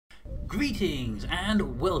Greetings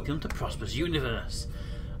and welcome to Prosperous Universe.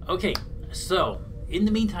 Okay, so in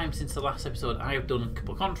the meantime, since the last episode, I have done a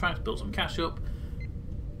couple of contracts, built some cash up.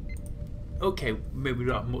 Okay, maybe we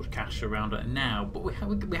don't have much cash around right now, but we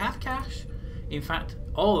have cash. In fact,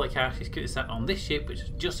 all the cash is currently sat on this ship, which has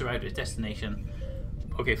just arrived at its destination.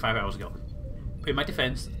 Okay, 5 hours ago. In my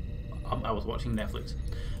defense, I was watching Netflix.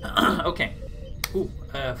 Okay. Ooh,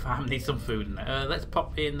 I need some food in there. Let's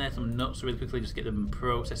pop in there some nuts really quickly, just get them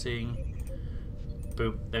processing.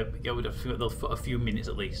 Boom, there we go. We'll have those for a few minutes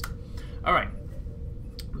at least. Alright.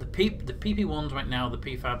 The PP1s right now, the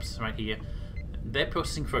prefabs right here, they're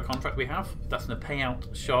processing for a contract we have. That's going to pay out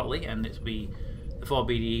shortly, and it's be the 4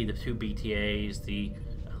 BDE, the 2 BTAs, the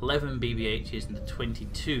 11 BBHs, and the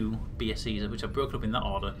 22 BSCs, which are broken up in that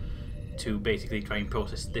order to basically try and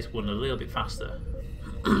process this one a little bit faster.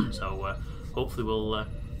 So, hopefully we'll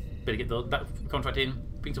better get that contract in,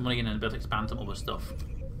 bring some money in, and be able to expand some other stuff.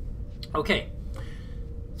 Okay,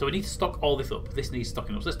 so we need to stock all this up. This needs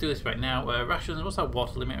stocking up. So let's do this right now. Rations, what's our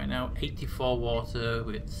water limit right now? 84 water.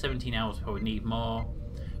 We've got 17 hours before we need more.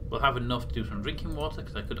 We'll have enough to do some drinking water,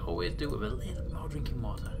 because I could always do with a little more drinking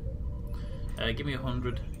water. Give me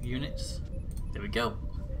 100 units. There we go.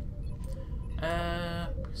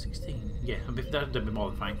 16. Yeah, that'd be more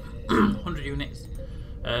than fine. 100 units.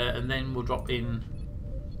 And then we'll drop in,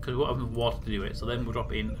 because we won't have enough water to do it, so then we'll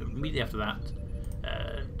drop in immediately after that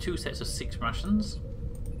 2 sets of 6 rations.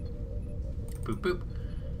 Boop boop.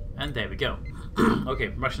 And there we go. Okay,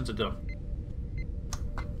 rations are done.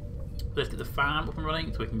 Let's get the farm up and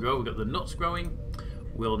running so we can grow. We've got the nuts growing.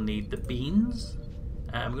 We'll need the beans.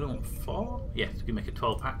 We're going to want 4. Yes, we can make a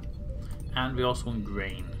 12 pack. And we also want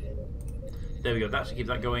grain. There we go, that should keep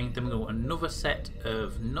that going. Then we're going to want another set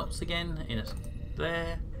of nuts again in a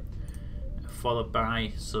there, followed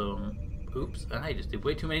by some, oops, I just did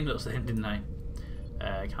way too many nuts then, didn't I?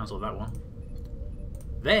 Cancel that one.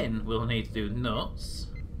 Then we'll need to do nuts,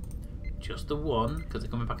 just the one, because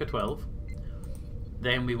they're coming back at 12.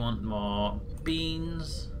 Then we want more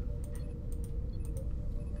beans,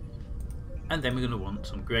 and then we're going to want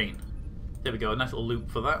some grain. There we go, a nice little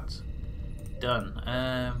loop for that. Done.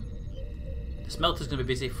 The smelter's going to be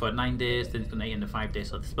busy for 9 days, then it's going to end in 5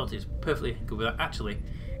 days, so the smelter is perfectly good with that. Actually,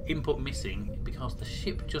 input missing because the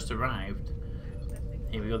ship just arrived.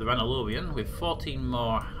 Here we go, the Ranalobian with 14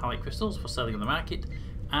 more halite crystals for selling on the market,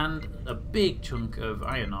 and a big chunk of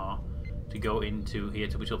iron ore to go into here,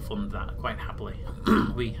 which will fund that quite happily.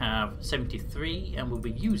 We have 73, and we'll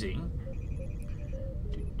be using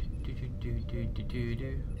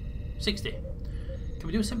 60. Can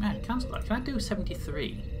we do 70? Cancel that. Can I do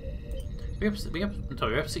 73? We have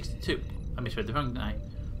 62. I misread the wrong night.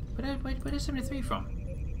 Where is 73 from?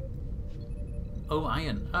 Oh,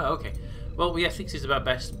 iron. Oh, okay. Well, yeah, 60 is about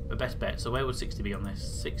the best bet. So where would 60 be on this?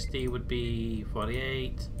 60 would be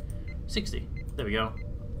 48. 60. There we go.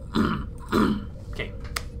 Okay.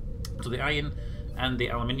 So the iron and the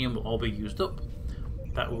aluminium will all be used up.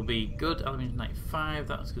 That will be good. Aluminium 95.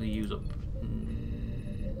 That's going to use up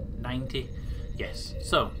 90. Yes.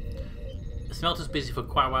 So the smelter's busy for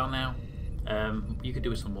quite a while now. You could do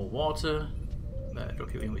with some more water.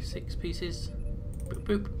 Drop you in with 6 pieces. Boop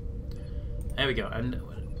boop. There we go. And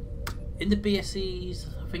in the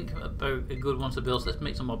BSCs, I think about a good one to build. So let's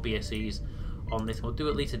make some more BSCs on this. We'll do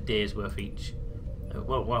at least a day's worth each.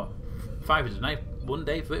 Well, 5 is a nice 1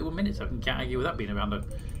 day, 31 minutes. I can't argue with that being around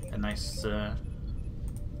a nice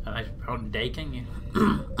round day, can you?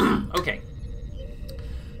 Okay.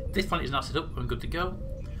 This planet is now set up and good to go.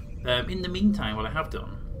 In the meantime, what I have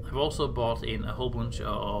done, I've also bought in a whole bunch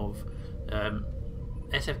of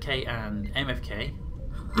SFK and MFK.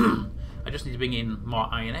 I just need to bring in more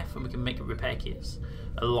INF and we can make repair kits.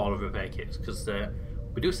 A lot of repair kits, because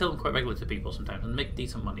we do sell them quite regularly to people sometimes and make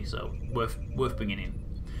decent money, so worth bringing in.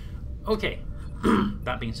 Okay,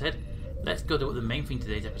 that being said, let's go to what the main thing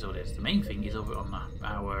today's episode is. The main thing is over on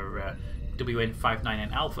our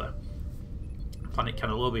WN599 Alpha, planet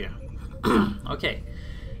Canalobia. Okay.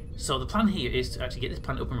 So the plan here is to actually get this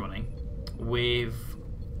planet up and running with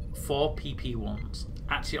 4 PP1s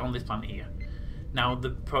actually on this planet here. Now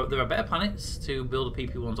there are better planets to build the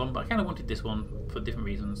PP1s on, but I kind of wanted this one for different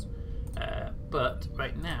reasons. But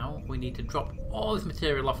right now we need to drop all this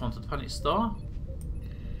material off onto the planet store.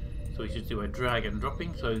 So we should do a drag and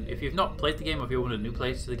dropping. So if you've not played the game, or if you're one of the new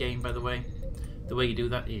players to the game, by the way you do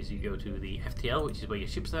that is you go to the FTL, which is where your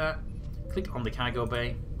ships are, click on the cargo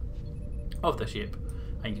bay of the ship,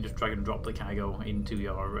 and you can just drag and drop the cargo into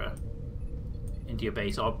your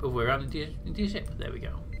base, or other way around into your ship. There we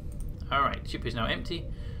go. Alright, ship is now empty.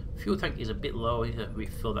 Fuel tank is a bit low. We need to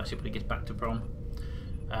refill that ship when it gets back to prom.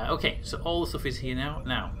 Okay, so all the stuff is here now.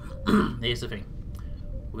 Now, here's the thing.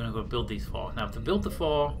 We're going to go build these 4. Now, to build the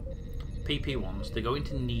 4 PP1s, they're going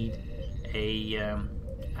to need a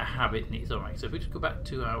habit needs. Alright, so if we just go back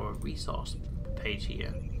to our resource page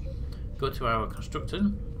here, go to our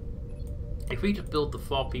constructor. If we just build the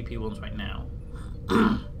 4 PP1s right now,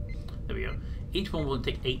 there we go. Each one will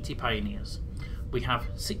take 80 pioneers. We have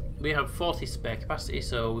 40 spare capacity,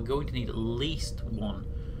 so we're going to need at least 1.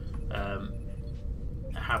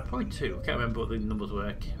 Probably 2. I can't remember what the numbers were.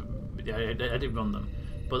 I did run them.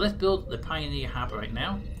 But let's build the Pioneer Hub right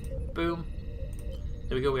now. Boom.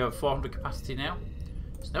 There we go. We have 400 capacity now.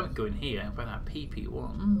 So now we can go in here and find our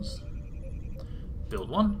PP1s. Build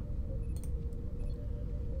 1.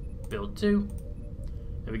 Build 2.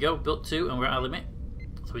 There we go. Built 2 and we're at our limit.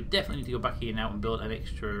 So we definitely need to go back here now and build an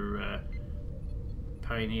extra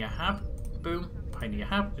Pioneer Hub. Boom. Pioneer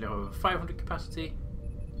Hub. We now have 500 capacity.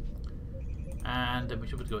 And then we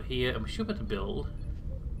should be able to go here and we should be able to build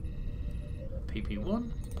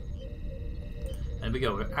PP1. There we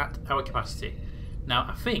go, we're at our capacity. Now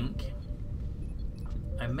I think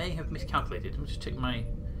I may have miscalculated. Let me just check my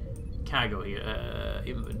cargo here,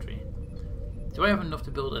 inventory. Do I have enough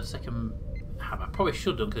to build a second hub? I probably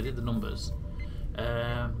should have because I did the numbers.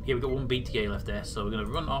 Yeah, we've got 1 BTA left there, so we're going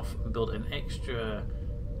to run off and build an extra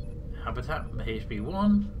habitat,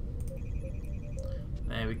 HP1.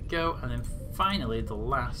 There we go, and then finally the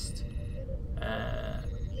last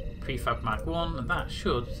prefab Mark 1, and that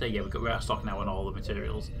should say, yeah, we're out of stock now on all the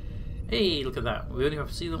materials. Hey, look at that. We only have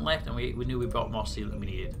sealant left, and we knew we brought more sealant than we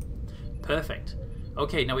needed. Perfect.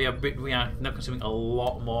 Okay, now we are now consuming a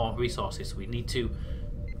lot more resources, so we need to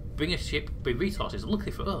bring a ship with resources.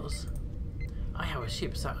 Luckily for us, I have a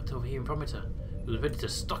ship sat over here in Prometer who's ready to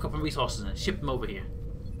stock up on resources and ship them over here.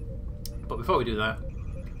 But before we do that,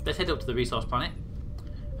 let's head up to the resource planet.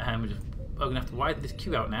 And we're going to have to widen this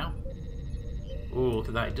queue out now. Oh, look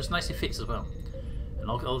at that. It just nicely fits as well. And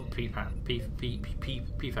look at all the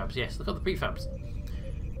prefabs. Yes, look at the prefabs.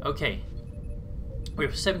 Okay. We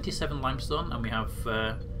have 77 limestone and we have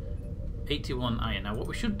 81 iron. Now what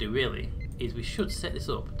we should do really is we should set this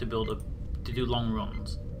up to do long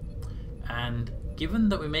runs. And given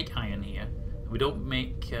that we make iron here, we don't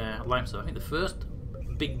make limestone, I think the first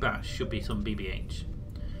big batch should be some BBH.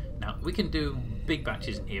 Now we can do big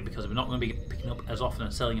batches in here because we're not going to be picking up as often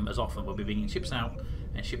and selling them as often. We'll be bringing ships out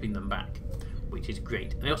and shipping them back, which is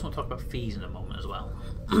great. And I also want to talk about fees in a moment as well.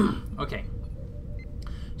 Okay,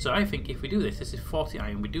 so I think if we do this, this is 40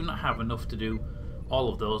 iron. We do not have enough to do all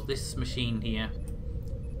of those. This machine here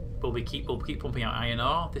will keep pumping out iron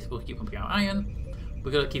ore. This will keep pumping out iron.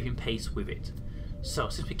 We're going to keep in pace with it. So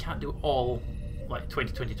since we can't do all like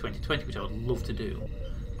 20, 20, 20, 20, which I would love to do,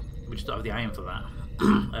 we just don't have the iron for that.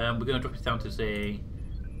 We're going to drop it down to say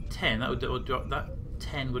 10. That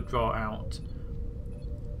 10 would draw out,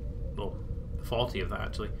 well, 40 of that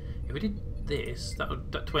actually. If we did this,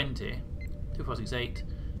 that 20, 2, 4, 6, 8,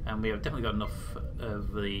 and we have definitely got enough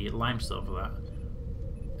of the limestone for that,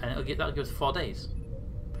 and that'll give us 4 days.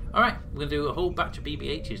 All right, we're going to do a whole batch of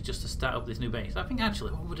BBHs just to start up this new base. I think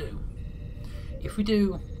actually what we'll do, if we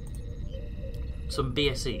do some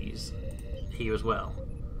BSEs here as well.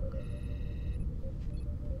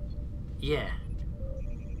 Yeah.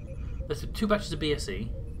 Let's do 2 batches of BSE.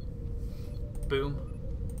 Boom.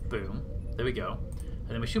 Boom. There we go. And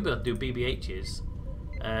then we should be able to do BBHs.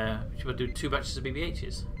 We should be able to do 2 batches of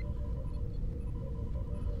BBHs.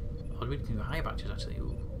 Or we can go higher batches actually.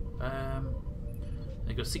 Ooh.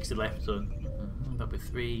 They've got 60 left, so that'll be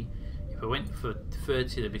 3. If I went for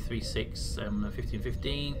 30, there'd be 3, 6, 15,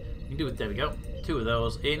 15. We can do it. There we go. 2 of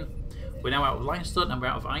those in. We're now out of limestone and we're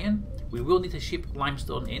out of iron. We will need to ship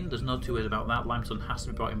limestone in. There's no 2 ways about that. Limestone has to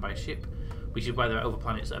be brought in by ship, which is why there are other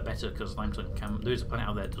planets that are better because limestone can. There is a planet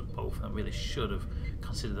out there that does both, and I really should have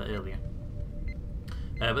considered that earlier.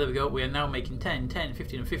 But there we go. We are now making 10, 10,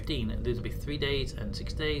 15, and 15. These will be 3 days and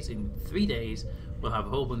 6 days. In 3 days, we'll have a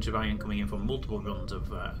whole bunch of iron coming in from multiple runs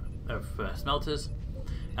of smelters,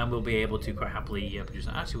 and we'll be able to quite happily produce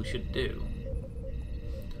that. Actually, we should do,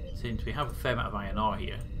 since we have a fair amount of iron ore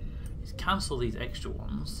here, is cancel these extra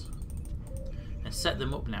ones and set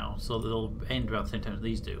them up now so that they'll end around the same time as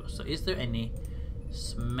these do. So is there any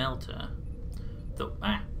smelter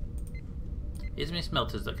that is there any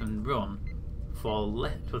smelters that can run for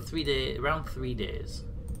 3 days, around 3 days?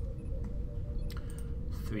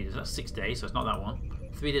 3 days, that's 6 days, so it's not that one.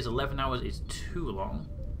 3 days 11 hours is too long.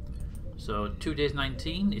 So 2 days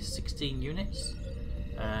 19 is 16 units.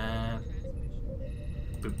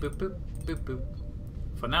 Boop boop boop boop boop.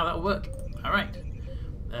 For now that'll work. Alright.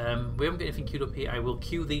 We haven't got anything queued up here. I will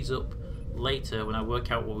queue these up later when I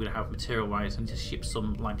work out what we're going to have material wise. I need to ship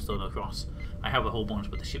some limestone across I have a whole bunch,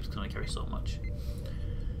 but the ship's can only carry so much.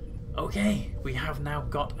 Okay, we have now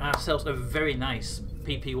got ourselves a very nice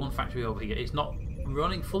PP1 factory over here. It's not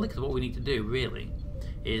running fully because what we need to do really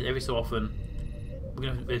is every so often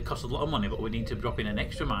it costs a lot of money, but we need to drop in an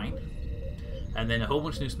extra mine and then a whole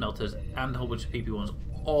bunch of new smelters and a whole bunch of PP1s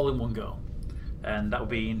all in one go, and that will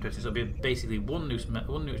be interesting. So it'll be basically one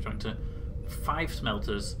new extractor, 5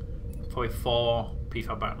 smelters, probably 4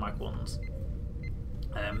 prefab Mark 1s.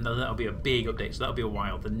 That'll be a big update, so that'll be a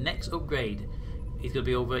while. The next upgrade is going to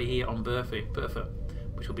be over here on Bertha,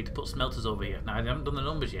 which will be to put smelters over here. Now I haven't done the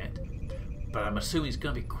numbers yet, but I'm assuming it's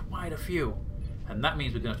going to be quite a few, and that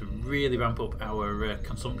means we're going to have to really ramp up our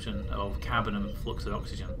consumption of carbon and flux of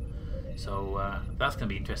oxygen. So that's going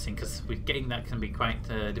to be interesting, because we're getting that can be quite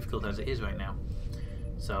difficult as it is right now.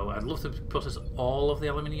 So I'd love to process all of the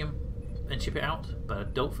aluminium and ship it out, but I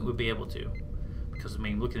don't think we'll be able to, because I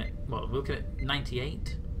mean we're looking at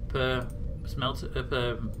 98 per smelter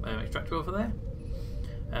per extractor over there.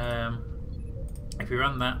 If we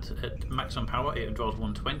run that at maximum power, it draws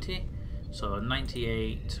 120, so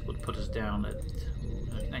 98 would put us down at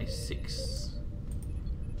 96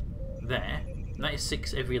 there.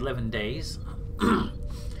 96 every 11 days.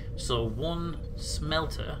 So one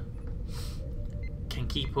smelter can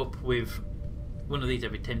keep up with one of these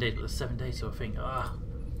every 10 days, but there's 7 days, so I think,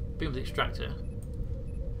 becomes extractor.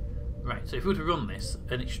 Right, so if we were to run this,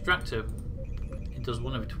 an extractor, it does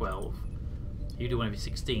 1 every 12. You do 1 every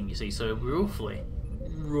 16, you see, so we roughly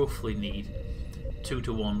need 2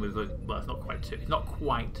 to 1 with a, well, it's not quite 2, it's not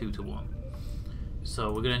quite 2 to 1.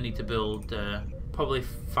 So we're going to need to build probably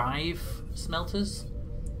 5 smelters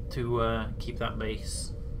to keep that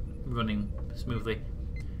base running smoothly.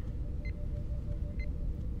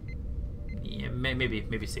 Yeah,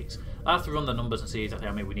 maybe 6. I'll have to run the numbers and see exactly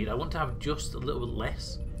how many we need. I want to have just a little bit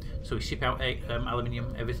less, so we ship out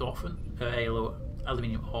aluminium every so often,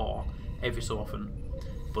 aluminium ore every so often,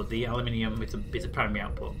 but the aluminium is a primary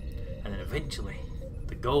output, and then eventually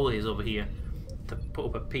the goal is over here to put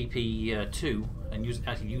up a PP2 and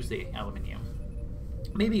actually use the aluminium.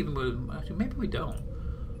 Maybe even maybe we don't.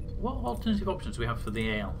 What alternative options do we have for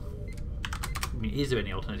the AL? I mean, is there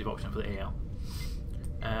any alternative option for the AL?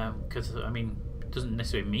 Because I mean, it doesn't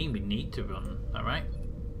necessarily mean we need to run that, right?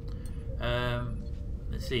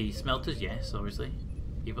 Let's see, smelters, yes, obviously.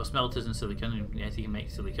 You've got smelters and silicon, and yes, you can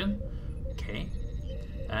make silicon. Okay.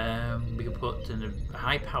 We can put in a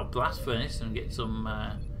high-power blast furnace and get some.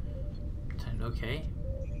 Okay.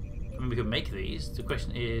 I mean, we can make these. The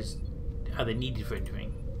question is, are they needed for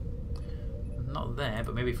entering? Not there,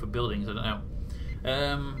 but maybe for buildings. I don't know.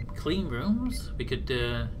 Clean rooms. We could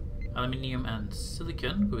aluminium and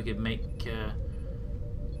silicon. We could make.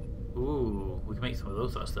 We can make some of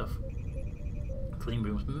those sort of stuff. Clean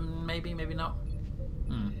rooms, maybe not.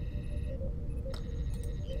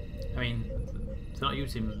 I mean, they're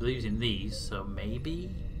using these, so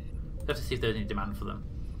maybe. We'll have to see if there's any demand for them.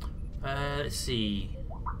 Let's see.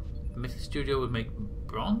 Mythic Studio would make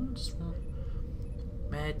bronze.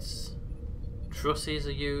 Meds. Trusses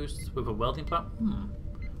are used with a welding plant.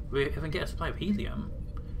 We can get a supply of helium.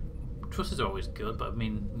 Trusses are always good, but I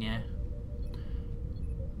mean, yeah.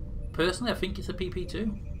 Personally, I think it's a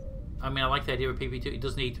PP2. I mean, I like the idea of PP2. It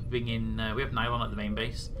does need to bring in. We have nylon at the main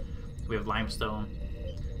base. We have limestone,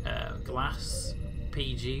 glass,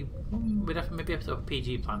 PG. We'd have to maybe have to have a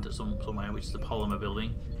PG plant at somewhere, which is the polymer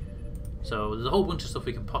building. So there's a whole bunch of stuff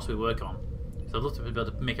we can possibly work on. So I'd love to be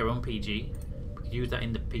able to make our own PG. We could use that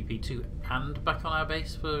in the PP2 and back on our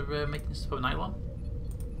base for making stuff of nylon.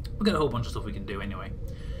 We've got a whole bunch of stuff we can do anyway.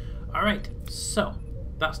 Alright, so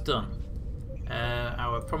that's done.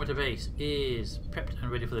 Our Prometer base is prepped and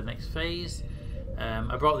ready for the next phase.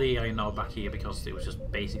 I brought the iron ore back here because it was just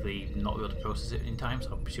basically not able to process it in time,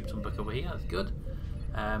 so I shipped some back over here. That's good.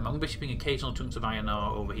 I'm going to be shipping occasional chunks of iron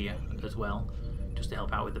ore over here as well, just to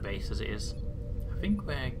help out with the base as it is. I think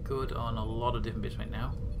we're good on a lot of different bits right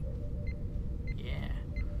now. Yeah.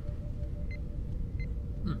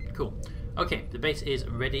 Cool. Okay, the base is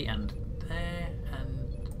ready and there,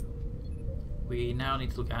 and we now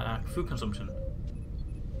need to look at our food consumption.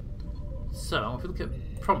 So, if we look at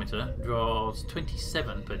Prometer, draws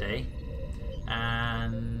 27 per day,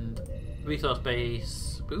 and resource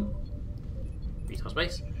base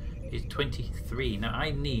is 23. Now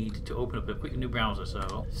I need to open up a quick new browser,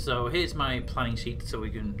 so here's my planning sheet, so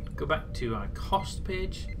we can go back to our cost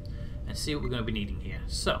page and see what we're going to be needing here.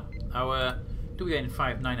 So our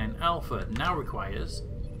WN599 Alpha now requires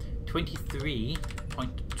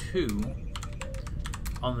 23.2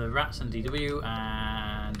 on the RATs and DW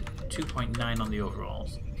and 2.9 on the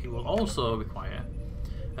overalls. It will also require,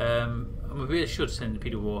 we really should send the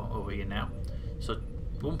Peter War over here now. So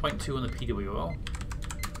 1.2 on the PWO.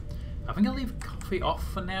 I think I'll leave coffee off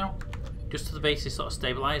for now, just so the base is sort of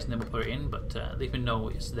stabilised, and then we'll put it in. But at least we know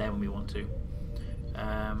it's there when we want to.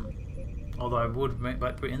 Although I would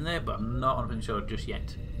like put it in there, but I'm not 100% sure just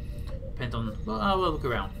yet. Depends on. Well, I'll look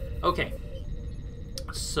around. Okay.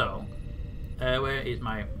 So, where is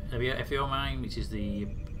my FEO mine, which is the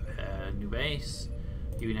new base?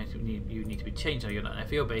 You need to be changed. Now you're not an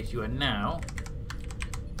FEO base. You are now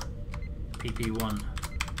PP1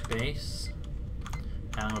 base.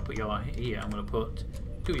 And I'm going to put your here. I'm going to put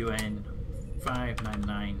WN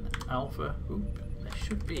 599 alpha. Oop, there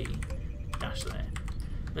should be a dash there.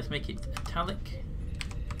 Let's make it italic.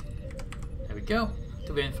 There we go.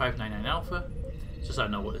 WN 599 alpha. Just so I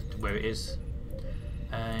know where it is.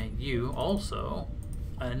 You also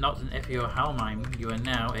are not an FEO HAL mine. You are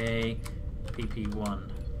now a PP1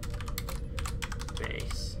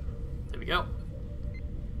 base. There we go.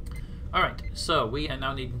 Alright, so we are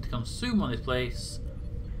now needing to consume on this place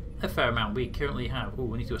a fair amount. We currently have. Oh,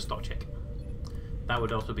 we need to do a stock check. That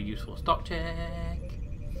would also be useful. Stock check.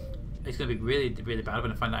 It's going to be really, really bad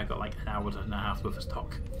when I find out I've got like an hour and a half worth of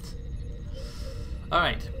stock.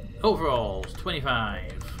 Alright, overalls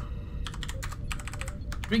 25.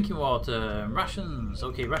 Drinking water, rations.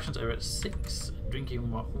 Okay, rations are at 6.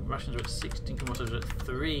 Rations are at 6. Drinking water is at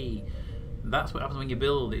 3. That's what happens when you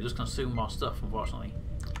build. It just consumes more stuff, unfortunately.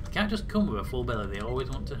 They can't just come with a full belly. They always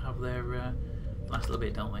want to have their last little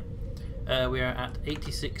bit, don't they? We are at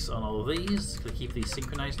 86 on all of these. Gonna keep these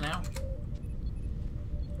synchronized now.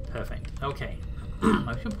 Perfect. Okay.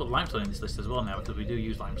 I should put limestone in this list as well now, because we do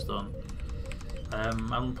use limestone.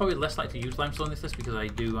 I'm probably less likely to use limestone in this list because I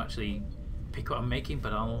do actually pick what I'm making,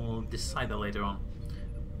 but I'll decide that later on.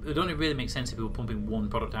 It would only really make sense if we were pumping one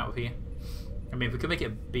product out of here. I mean, if we could make it a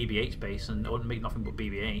BBH base and make nothing but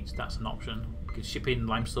BBH, that's an option. We could ship in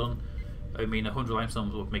limestone. I mean, 100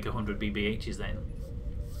 limestones would make 100 BBHs then.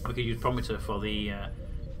 We could use Prometer for the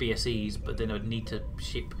BSEs, but then I'd need to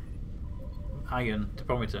ship iron to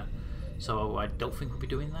Prometer. So I don't think we'll be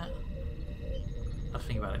doing that. Let's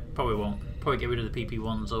think about it. Probably won't. Probably get rid of the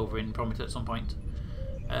PP1s over in Prometer at some point.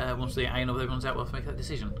 Once the iron over there runs out, we'll have to make that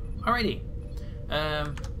decision. Alrighty.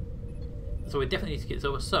 So we definitely need to get this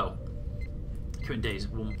over. So, current days.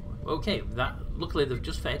 Okay, that luckily they've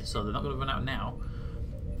just fed, so they're not going to run out now.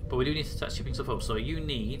 But we do need to start shipping stuff up. So you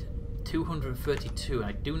need 232.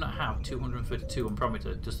 I do not have 232 on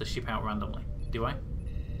Prometer just to ship out randomly. Do I?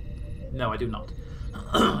 No, I do not.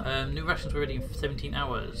 New rations were ready in 17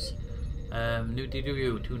 hours. New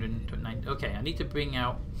DW 229. Okay, I need to bring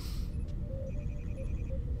out.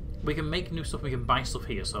 We can make new stuff. We can buy stuff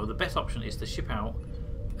here. So the best option is to ship out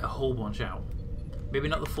a whole bunch out. Maybe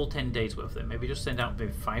not the full 10 days worth of it. Maybe just send out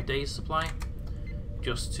maybe 5 days supply,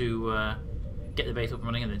 just to get the base up and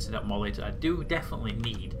running, and then send out more later. I do definitely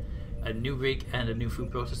need a new rig and a new food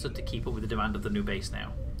processor to keep up with the demand of the new base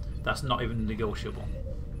now. That's not even negotiable.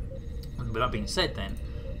 And with that being said, then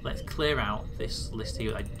let's clear out this list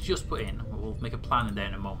here that I just put in. We'll make a plan in there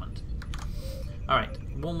in a moment. Alright,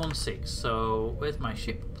 116. So where's my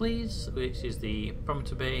ship, please? Which is the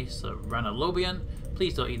Prometer base, Rana Lobian.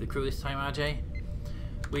 Please don't eat the crew this time, RJ.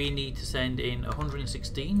 We need to send in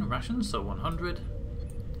 116 rations, so 100,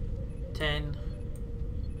 10,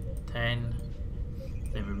 10,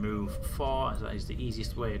 then remove 4, as that is the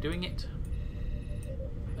easiest way of doing it.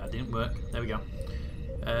 That didn't work. There we go.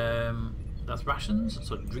 That's rations,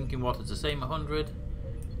 so drinking water is the same, 100,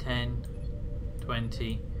 10,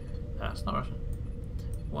 20, that's not ration.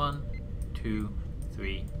 1, 2,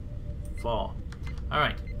 3, 4.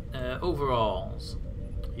 Alright, overalls.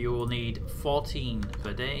 You will need 14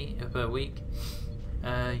 per day, per week.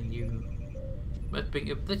 Let's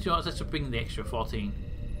just bring the extra 14.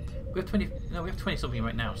 We have 20. No, we have 20 something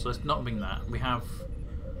right now. So let's not bring that. We have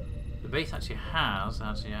the base actually has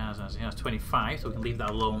 25, so we can leave that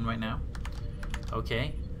alone right now.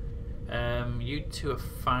 Okay. You two are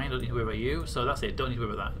fine. Don't need to worry about you. So that's it. Don't need to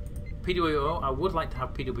worry about that. PWO. I would like to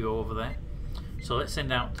have PWO over there. So let's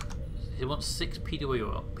send out. It wants 6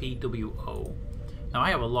 PWO. Now I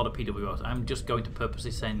have a lot of PWOs. I'm just going to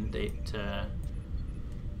purposely send it a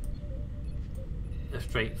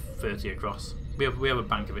straight 30 across. We have a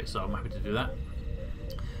bank of it, so I'm happy to do that.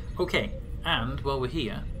 Okay, and while we're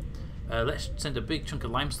here, let's send a big chunk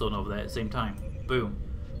of limestone over there at the same time. Boom,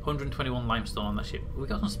 121 limestone on that ship. We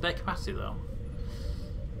got some spare capacity though.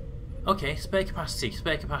 Okay, spare capacity.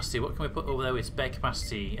 Spare capacity. What can we put over there with spare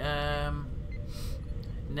capacity?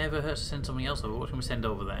 Never hurts to send something else over. What can we send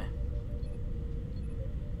over there?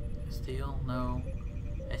 Steel, no.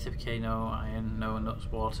 SFK, no. Iron, no. Nuts,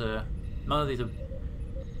 water. None of these are.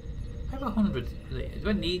 I have 100. Do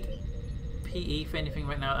I need? PE for anything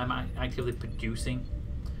right now. I'm actively producing.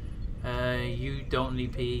 You don't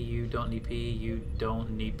need PE, you don't need PE, you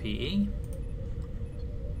don't need PE.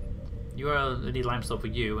 I need limestone for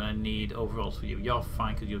you, and I need overalls for you. You're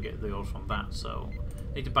fine because you'll get the ores from that, so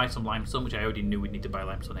I need to buy some limestone, which I already knew we'd need to buy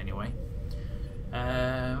limestone anyway.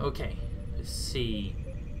 Okay, let's see.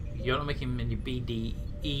 You're not making any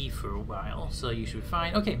BDE for a while, so you should be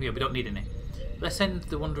fine. Okay, yeah, we don't need any. Let's send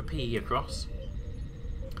the 100 PE across,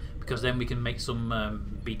 because then we can make some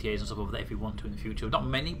BTAs and stuff over there if we want to in the future. Not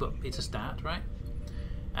many, but it's a start, right?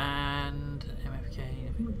 And MFK,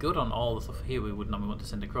 I think we're good on all the stuff here we would normally want to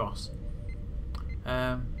send across.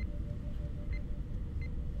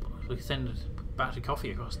 We can send battery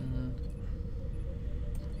coffee across, and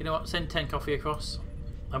you know what? Send 10 coffee across.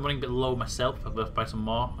 I'm running a bit low myself. I'll have to buy some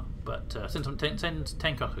more, but send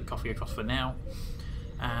 10 coffee across for now.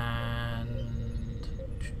 And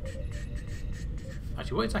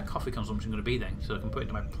actually, what is our coffee consumption going to be then? So I can put it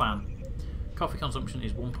into my plan. Coffee consumption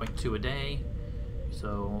is 1.2 a day.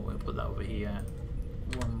 So we'll put that over here.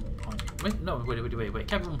 Wait,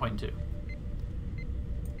 cap 1.2.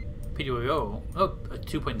 PWO. Oh,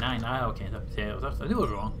 2.9. Ah, okay. I knew I was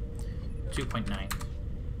wrong. 2.9.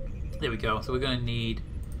 There we go. So we're going to need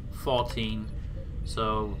 14.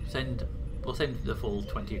 So we'll send the full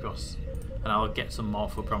 20 across, and I'll get some more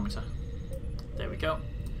for barometer. There we go.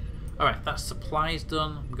 Alright, that's supplies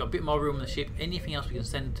done. We've got a bit more room in the ship. Anything else we can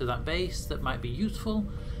send to that base that might be useful?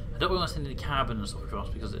 I don't want to send any carbon and stuff across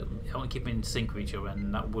because I want to keep them in sync with each other,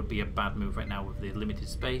 and that would be a bad move right now with the limited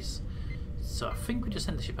space. So I think we just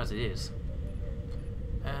send the ship as it is.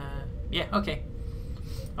 Yeah, okay.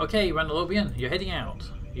 Okay, Randalobian, you're heading out.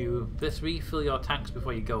 Let's refill your tanks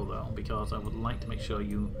before you go though, because I would like to make sure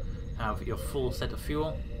you have your full set of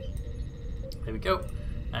fuel. There we go.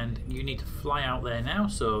 And you need to fly out there now,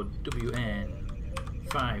 so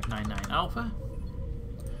WN599 Alpha.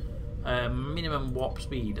 Minimum warp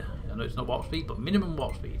speed. I know it's not warp speed, but minimum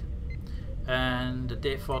warp speed. And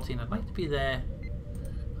day 14, I'd like to be there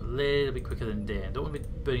a little bit quicker than day. I don't want to be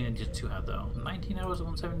burning engines too hard though. 19 hours of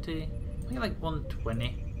 170. I think like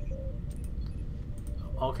 120.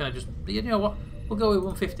 Or can I just, you know what? We'll go with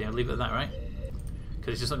 150. I'll leave it at that, right?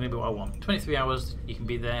 Because it's just not going to be what I want. 23 hours, you can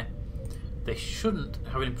be there. They shouldn't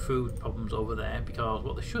have any food problems over there, because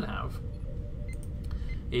what they should have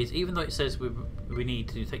is, even though it says we need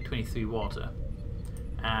to take 23 water,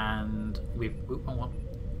 and we've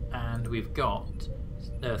got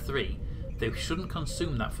 3, they shouldn't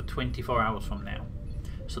consume that for 24 hours from now.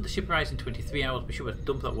 So the ship arrives in 23 hours. We should have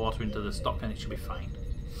dumped that water into the stock, and it should be fine.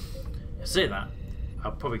 I say that,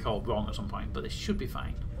 I'll probably call it wrong at some point, but it should be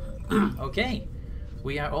fine. Okay,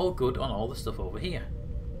 we are all good on all the stuff over here,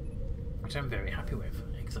 which I'm very happy with.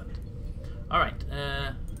 Excellent. Alright,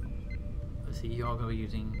 let's see, you're going to be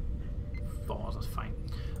using 4s, that's fine.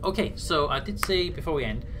 Okay, so I did say before we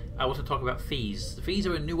end, I want to talk about fees. The fees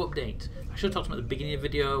are a new update. I should have talked about at the beginning of the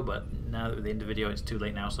video, but now that we're at the end of the video, it's too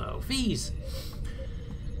late now, so fees!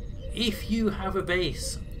 If you have a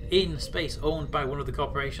base in space owned by one of the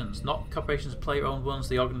corporations, not corporations, player-owned ones,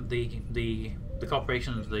 the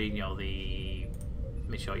corporations, let me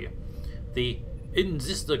show you, the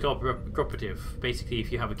Insister Cooperative. Basically,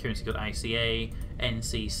 if you have a currency called ICA,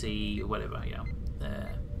 NCC, or whatever,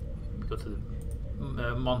 go to the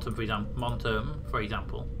Monterm, for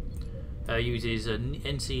example, uses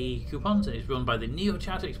NC coupons, and it's run by the Neo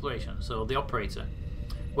Charter Exploration. So the operator,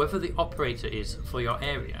 whether the operator is for your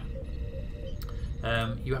area,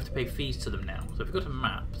 you have to pay fees to them now. So if you go to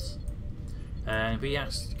maps, and if we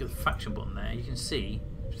ask the faction button there, you can see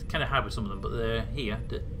it's kind of hard with some of them, but they're here.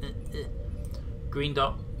 Green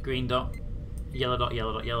dot, yellow dot,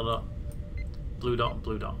 yellow dot, yellow dot, blue dot,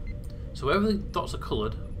 blue dot. So wherever the dots are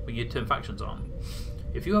coloured when you turn factions on,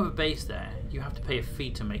 if you have a base there, you have to pay a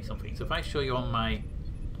fee to make something. So if I show you on my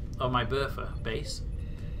Bertha base,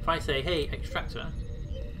 if I say, hey, extractor,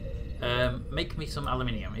 make me some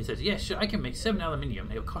aluminium, it says, yes, sure, I can make 7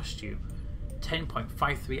 aluminium. It'll cost you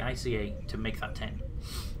 10.53 ICA to make that 10.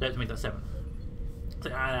 Let's make that 7. So,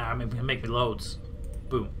 make me loads.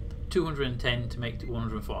 Boom. 210 to make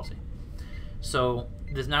 140. So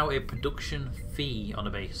there's now a production fee on a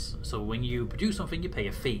base. So when you produce something, you pay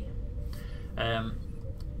a fee.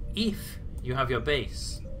 If you have your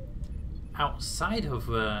base outside of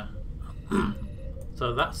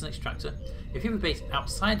so that's an extractor. If you have a base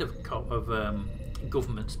outside of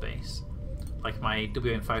government space, like my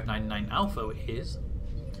WN599 Alpha is,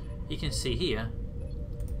 you can see here,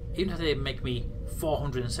 even if they make me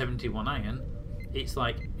 471 iron, it's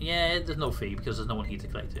like, yeah, there's no fee because there's no one here to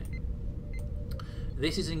collect it.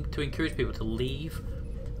 This is to encourage people to leave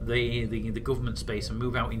the government space and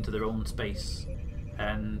move out into their own space,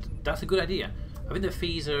 and that's a good idea. I think the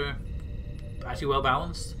fees are actually well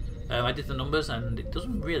balanced. I did the numbers, and it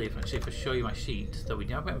doesn't really. If I show you my sheet, though I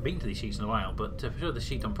haven't been to these sheets in a while, but if I show the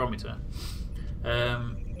sheet on Prometer,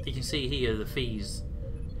 you can see here the fees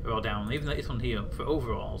are all down. Even this one here for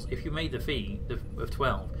overalls, if you made the fee of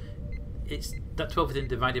 12, it's that 12 is then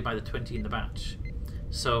divided by the 20 in the batch,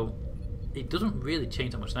 so it doesn't really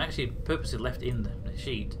change that much. And I actually purposely left in the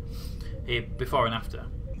sheet before and after.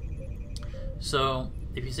 So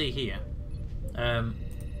if you see here,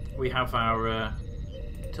 we have our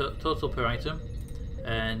total per item,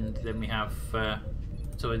 and then we have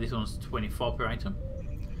so this one's 24 per item,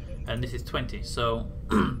 and this is 20. So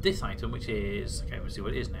this item, which is, okay, we'll see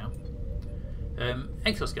what it is now.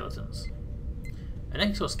 Exoskeletons. An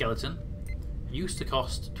exoskeleton used to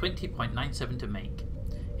cost 20.97 to make.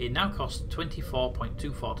 It now costs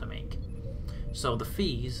 24.24 to make. So the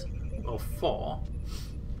fees of 4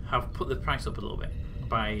 have put the price up a little bit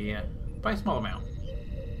by a small amount.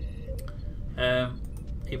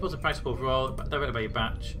 It puts the price up overall, divided by your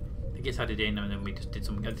batch. It gets added in, and then we just did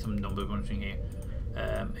some number crunching here.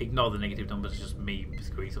 Ignore the negative numbers, it's just me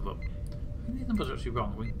screwing stuff up. I think these numbers are actually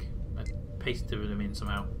wrong. I pasted them in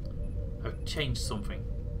somehow. I've changed something.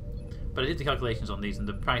 But I did the calculations on these, and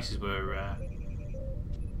the prices were. I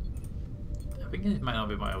think it might not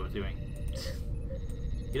be what I was doing.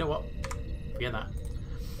 You know what? Forget that.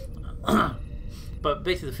 But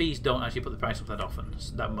basically, the fees don't actually put the price up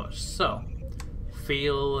that much. So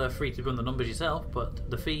feel free to run the numbers yourself. But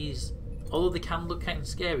the fees, although they can look kind of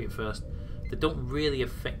scary at first, they don't really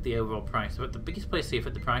affect the overall price. But the biggest place they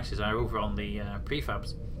affect the prices are over on the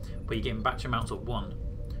prefabs, where you're getting batch amounts of 1.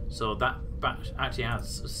 So that batch actually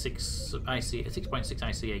has 6.6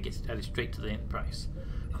 ICA gets added straight to the end price.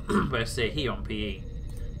 Whereas say here on PE,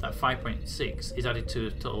 that 5.6 is added to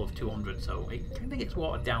a total of 200, so it kind of gets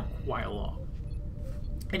watered down quite a lot.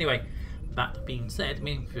 Anyway, that being said, I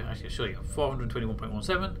mean, I should show you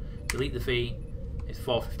 421.17. Delete the fee, it's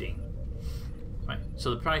 415. Right, so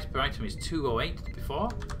the price per item is 208 before,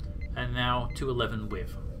 and now 211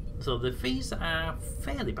 with. So the fees are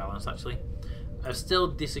fairly balanced actually. I still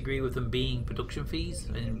disagree with them being production fees,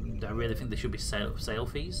 and I really think they should be sale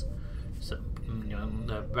fees. So, you know,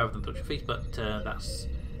 rather than production fees, but that's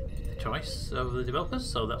the choice of the developers,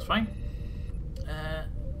 so that's fine. There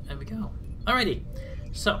we go. Alrighty,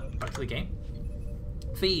 so back to the game.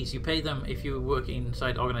 Fees, you pay them if you work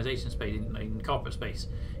inside organisation space, in corporate space.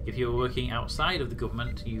 If you're working outside of the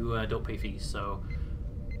government, you don't pay fees. So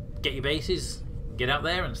get your bases, get out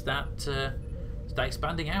there, and start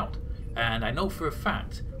expanding out. And I know for a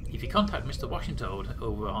fact, if you contact Mr. Washington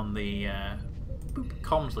over on the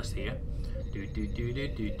comms list here, there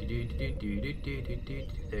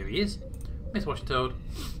he is, Mr. Washington.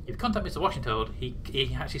 If you contact Mr. Washington, he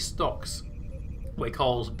actually stocks what he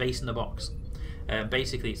calls base in the box.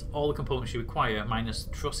 Basically, it's all the components you require minus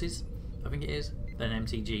trusses, I think it is, then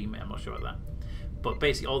MCG. I'm not sure about that. But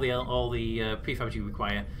basically, all the prefabs you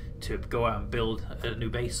require to go out and build a new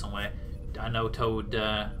base somewhere. I know Toad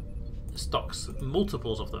stocks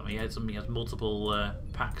multiples of them. He has multiple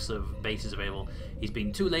packs of bases available. He's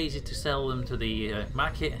been too lazy to sell them to the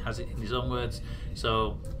market, has it in his own words.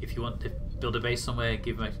 So if you want to build a base somewhere,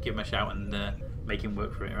 give him a shout and make him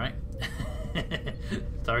work for it, right?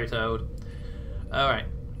 Sorry, Toad. Alright,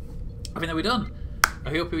 I think that we're done. I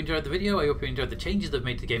hope you enjoyed the video. I hope you enjoyed the changes they've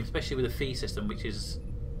made to the game, especially with the fee system, which is...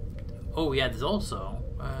 Oh yeah, there's also...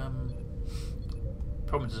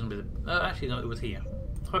 Probably doesn't be the... actually no, it was here.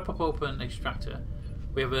 If I pop open extractor,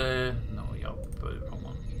 we have a... No, yeah, wrong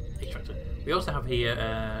one. Extractor. We also have here...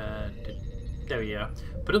 there we are.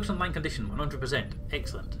 Production line condition, 100%.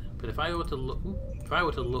 Excellent. But if I were to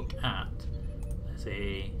look at... Let's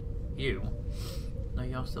say... You... No,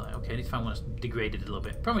 you're still there. Okay, I need to find one that's degraded a little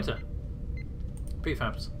bit. Prometer.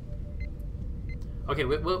 Prefabs. Okay,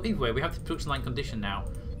 well, either way, we have the production line condition now.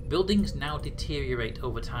 Buildings now deteriorate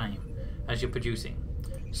over time as you're producing.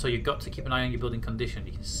 So you've got to keep an eye on your building condition.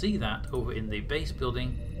 You can see that over in the base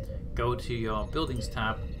building. Go to your buildings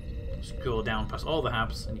tab, scroll down past all the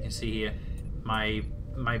habs, and you can see here my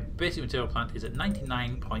basic material plant is at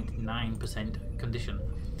 99.9% condition.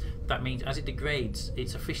 That means as it degrades,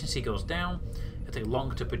 its efficiency goes down. It takes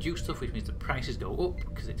longer to produce stuff, which means the prices go up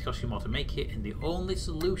because it costs you more to make it. And the only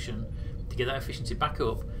solution to get that efficiency back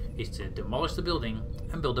up is to demolish the building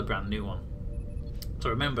and build a brand new one. So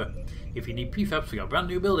remember, if you need prefabs for your brand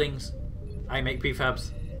new buildings, I make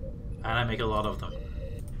prefabs, and I make a lot of them.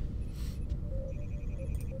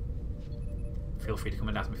 Feel free to come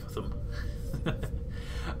and ask me for some.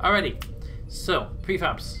 Alrighty, So,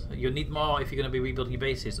 prefabs. You'll need more if you're going to be rebuilding your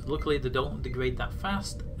bases. Luckily, they don't degrade that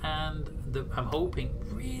fast, and I'm hoping,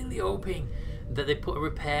 really hoping, that they put a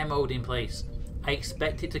repair mode in place. I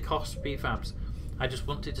expect it to cost prefabs. I just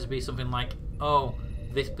want it to be something like, oh,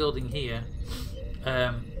 this building here,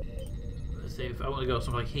 let's see, if I want to go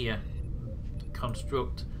something like here,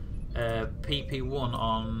 construct PP1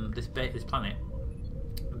 on this planet,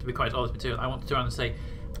 to be quite all this material. I want to turn around and say,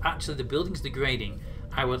 actually the building's degrading.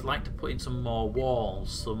 I would like to put in some more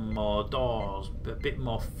walls, some more doors, a bit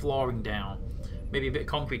more flooring down, maybe a bit of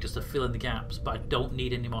concrete just to fill in the gaps, but I don't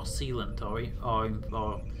need any more sealant or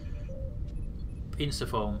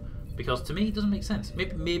Instafoam, because to me it doesn't make sense.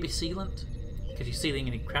 Maybe sealant, because you're sealing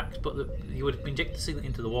any cracks, but you would inject the sealant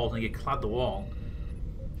into the wall and you clad the wall,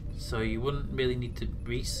 so you wouldn't really need to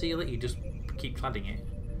reseal it, you just keep cladding it.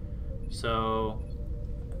 So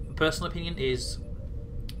personal opinion is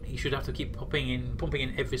you should have to keep pumping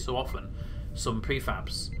in every so often some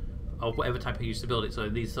prefabs of whatever type you use to build it. So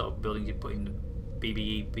these sort of buildings you put in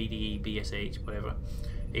BBE, BDE, BSH, whatever.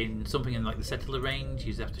 In something in like the settler range,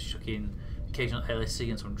 you have to chuck in occasional LSC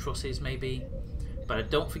and some trusses maybe. But I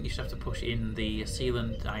don't think you should have to push in the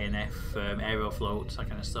sealant, INF, aerofloats, that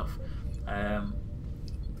kind of stuff.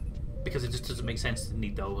 Because it just doesn't make sense to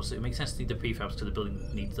need those. It makes sense to need the prefabs because the building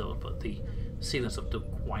needs those, but the sealant stuff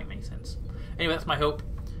doesn't quite make sense. Anyway, that's my hope,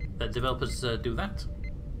 that developers do that.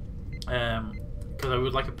 Because I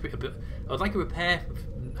would like a repair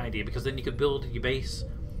idea, because then you could build your base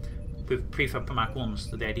with prefab for Mark 1s.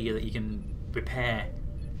 So the idea that you can repair,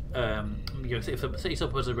 set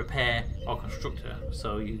yourself as a repair or constructor,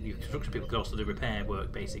 so your construction people could also do repair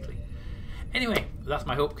work basically. Anyway, that's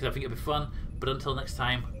my hope, because I think it'll be fun. But until next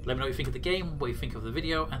time, let me know what you think of the game, what you think of the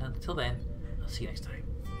video, and until then, I'll see you next time.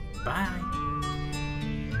 Bye!